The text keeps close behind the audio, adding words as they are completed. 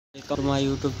Welcome to my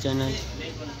YouTube channel.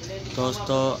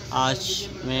 दोस्तों, आज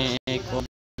मैं एक और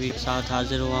वीडियो के साथ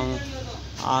हाज़िर हुआ हूँ।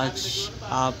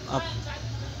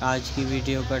 आज की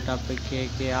वीडियो का टॉपिक है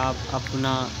कि आप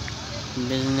अपना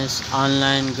बिज़नेस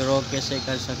ऑनलाइन ग्रो कैसे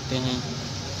कर सकते हैं।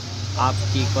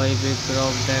 आपकी कोई भी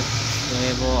प्रोडक्ट है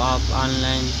वो आप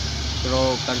ऑनलाइन ग्रो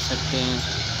कर सकते हैं।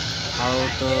 How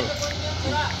to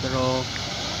grow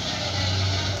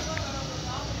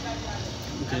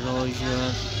your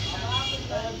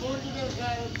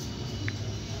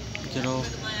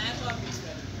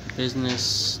business.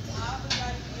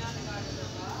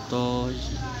 तो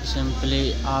सिंपली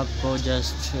आपको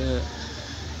जस्ट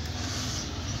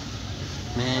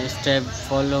मैं स्टेप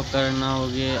फॉलो करना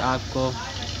होगी। आपको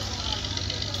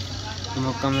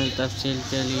मुकम्मल तफसील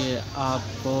के लिए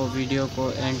आपको वीडियो को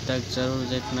एंड तक ज़रूर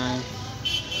देखना है,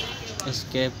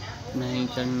 स्किप नहीं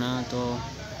करना। तो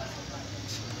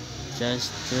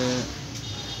जस्ट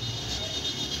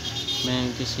मैं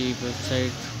किसी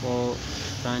वेबसाइट को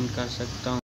रन कर सकता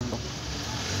हूँ।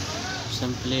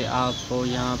 सिंपली आपको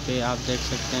यहाँ पे आप देख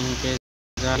सकते हैं कि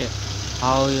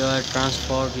how your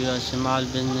transport your small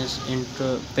business into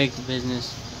big business.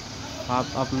 आप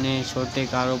अपने छोटे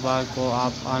कारोबार को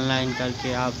आप ऑनलाइन करके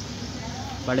आप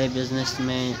बड़े बिजनेस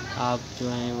में आप जो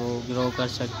हैं वो ग्रो कर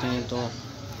सकते हैं। तो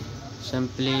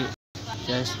सिंपली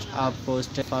जस्ट आपको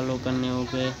स्टेप फॉलो करने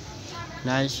होंगे।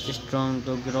 Nice strong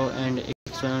to grow and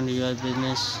expand your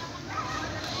business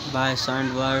by sound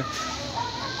work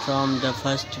from the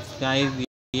first 5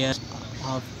 years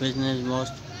of business.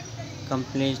 Most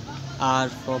companies are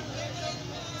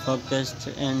focused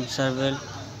on several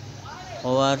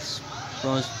hours.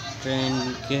 Prostrating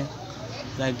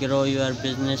to grow your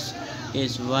business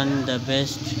is one the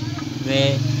best way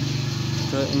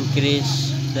to increase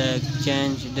the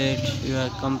change that your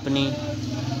company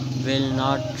will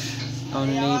not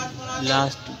only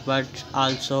last but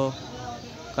also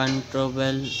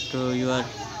contribute to your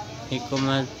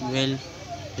e-commerce will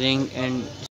bring and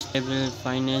stable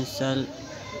financial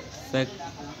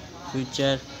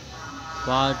future.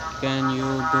 What can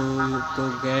you do to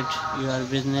get your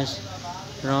business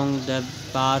from the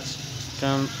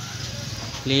bottom?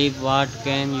 Leave what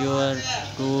can you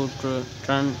do to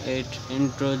turn it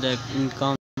into the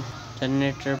income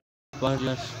generator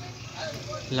popular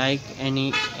like any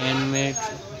animate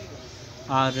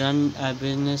or run a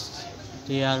business.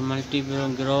 They are multiple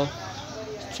grow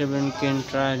can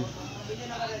trial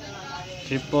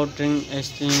reporting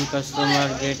esteem customer.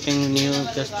 Getting new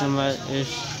customer is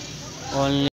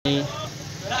only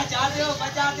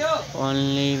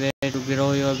way to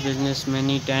grow your business.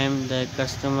 Many times the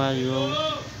customer you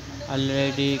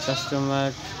already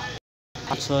customer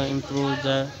also improve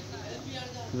the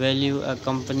value a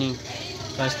company.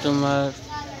 Customer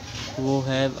who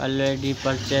have already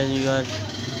purchased your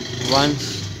once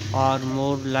or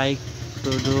more like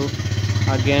to do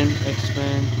again.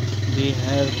 Expand. We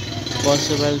have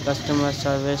possible customer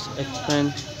service,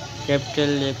 expand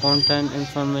capital, content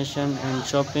information and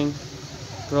shopping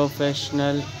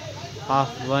professional of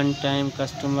one-time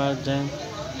customer. Then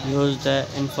use the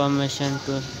information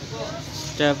to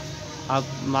step up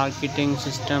marketing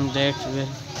system that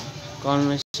will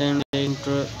conversion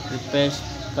into replace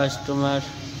customer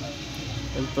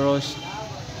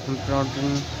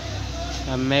important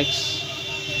makes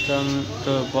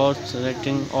to both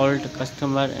letting old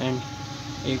customer and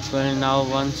equal now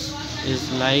once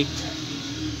is like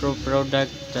to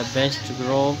product the best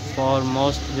grow for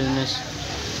most business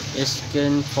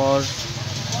skin for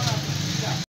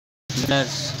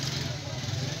beginners.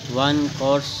 One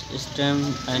course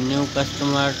stem a new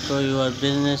customer to your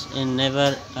business is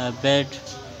never a bad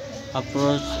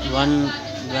approach. One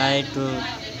way to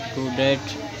that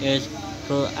is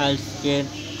to allocate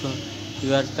to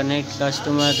your connect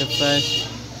customer refers.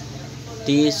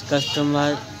 These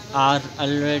customers are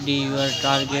already your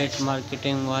target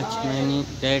marketing. Watch many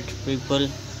that people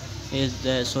is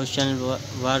the social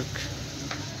work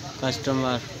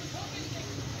customer.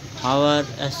 However,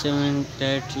 assuming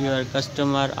that your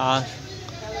customer are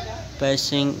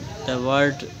passing the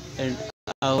word and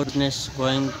awareness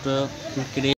going to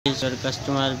increase your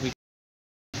customer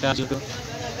because you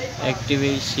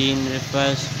actively seen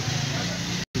refers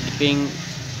depending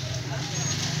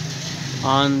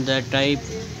on the type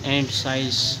and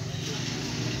size.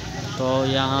 तो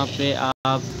यहाँ पे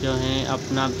आप जो हैं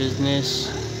अपना business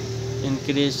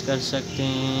increase कर सकते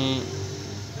हैं।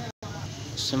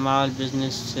 स्मॉल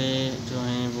बिजनेस से जो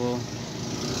हैं वो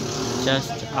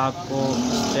जस्ट आपको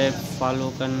स्टेप फॉलो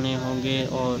करने होंगे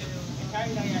और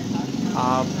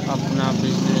आप अपना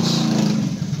बिजनेस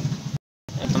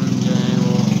जो है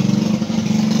वो।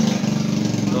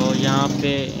 तो यहाँ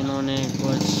पे इन्होंने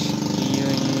कुछ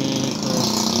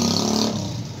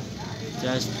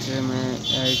रजिस्टर में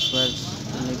एक बार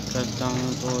क्लिक करता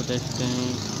हूँ तो देखते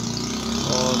हैं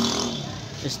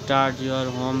और start your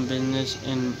home business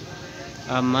in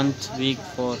a month week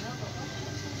 4.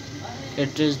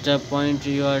 It is the point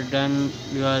you are done,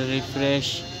 you are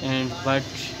refreshed and but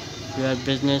your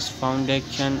business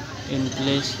foundation in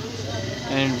place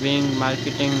and being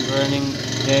marketing running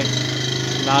that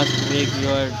last week you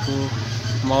are do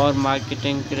more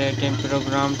marketing creating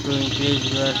program to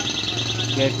increase your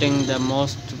getting the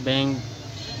most bang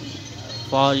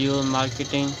for your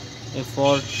marketing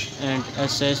efforts and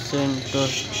assessing to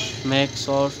make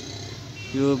sure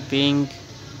you being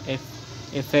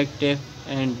effective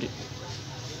and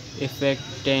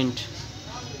effective.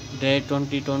 Day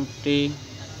 2020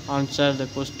 answer the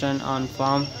question on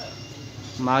farm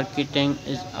marketing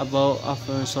is above of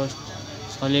a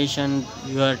solution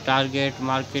your target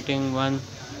marketing one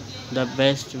the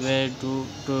best way to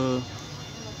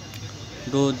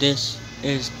do this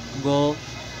is go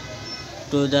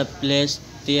to the place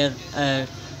there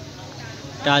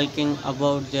talking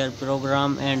about their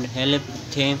program and help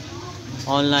them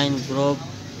online group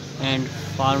and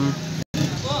farm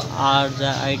are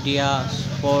the idea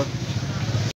sport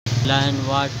learn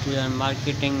what your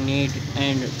marketing need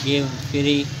and give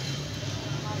free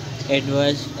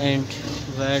advice and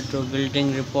where to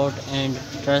building report and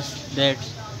trust that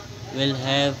will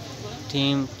have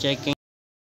theme checking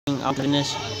out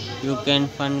business you can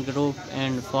fund group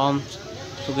and form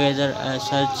together a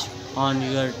search on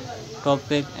your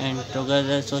topic and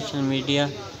together social media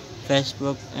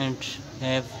Facebook and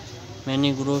have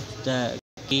many groups the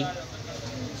key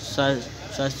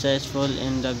successful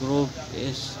in the group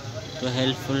is to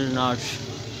helpful not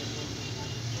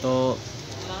तो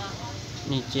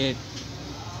नीचे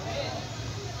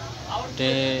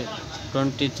day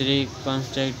 23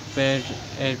 constant paid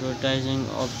advertising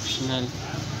optional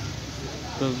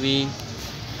to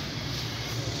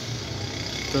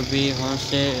be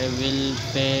hosted will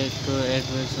pay to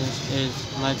advertise as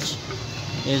much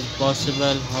as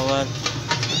possible however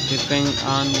depending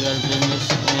on your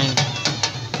business and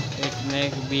it may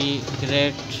be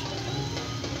great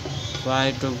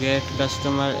way to get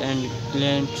customer and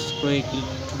clients quickly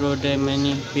today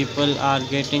many people are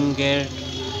getting great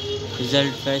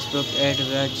result Facebook ad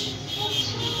which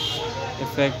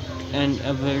effect and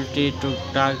ability to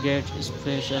target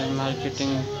special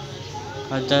marketing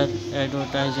other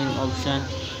advertising option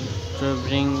to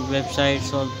bring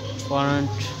websites or font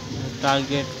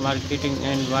target marketing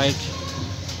and white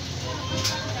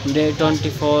day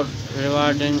 24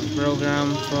 rewarding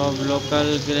program from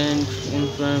local grant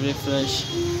influence refresh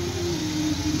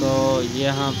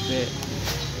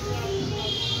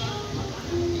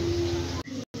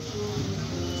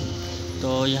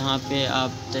तो यहाँ पे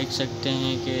आप देख सकते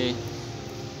हैं कि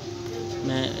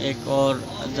मैं एक और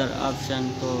अदर ऑप्शन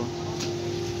को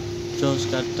चूज़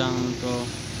करता हूँ तो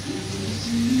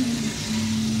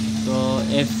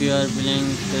if you are willing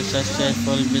to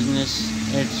successful business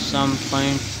at some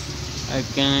point a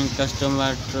can customer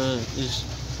is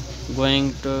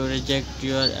going to reject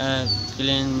your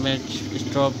client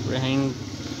stop hang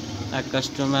a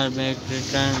customer may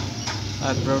return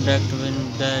a product when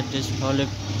the display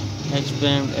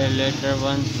explain a later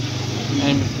one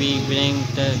and we bring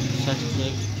the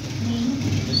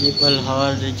people who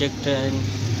are rejected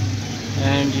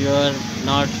and you are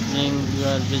not doing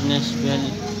your business well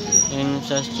in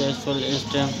successful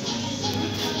system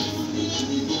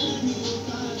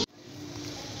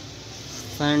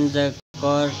fund the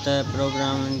core the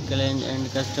program and client and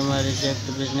customer reject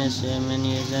business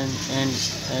many reasons and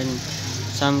in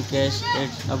some case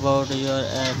it's about your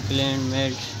client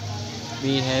may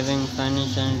be having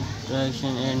financial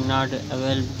interaction and not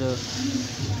available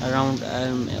around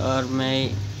or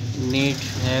may need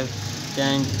have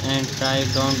change and try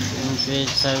don't increase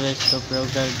service to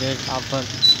product that offer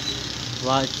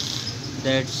watch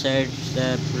that said the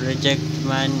reject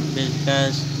man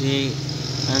because the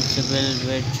unstable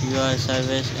with your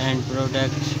service and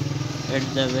product at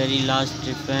the very last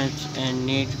difference and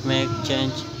need make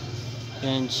change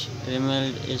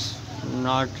email is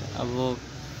not about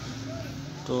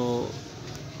तो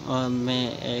मैं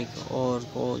एक और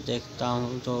को देखता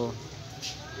हूँ तो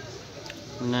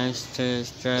next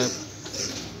step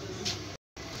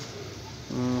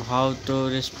how to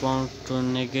respond to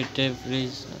negative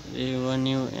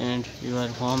revenue and your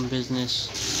home business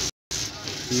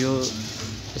you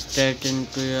start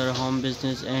into your home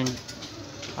business and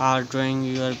are doing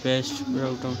your best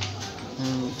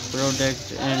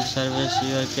product and service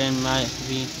you can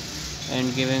be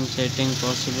and giving setting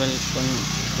possible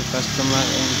to customer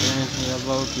and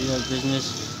about your business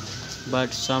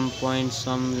but someone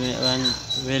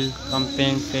will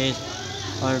campaign face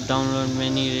or download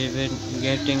many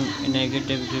getting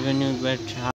negative revenue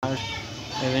but hard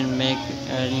even make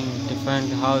earning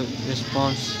different how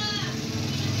response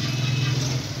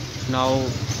now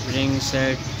ring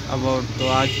set about. तो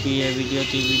आज की ये video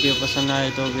थी। Video पसंद आए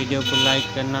तो video को like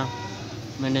करना,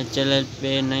 मैंने चैनल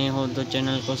पे नए हो तो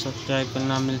चैनल को सब्सक्राइब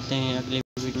करना। मिलते हैं अगली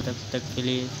वीडियो, तब तक के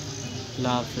लिए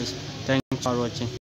अल्लाह हाफ़िज़। Thanks for watching.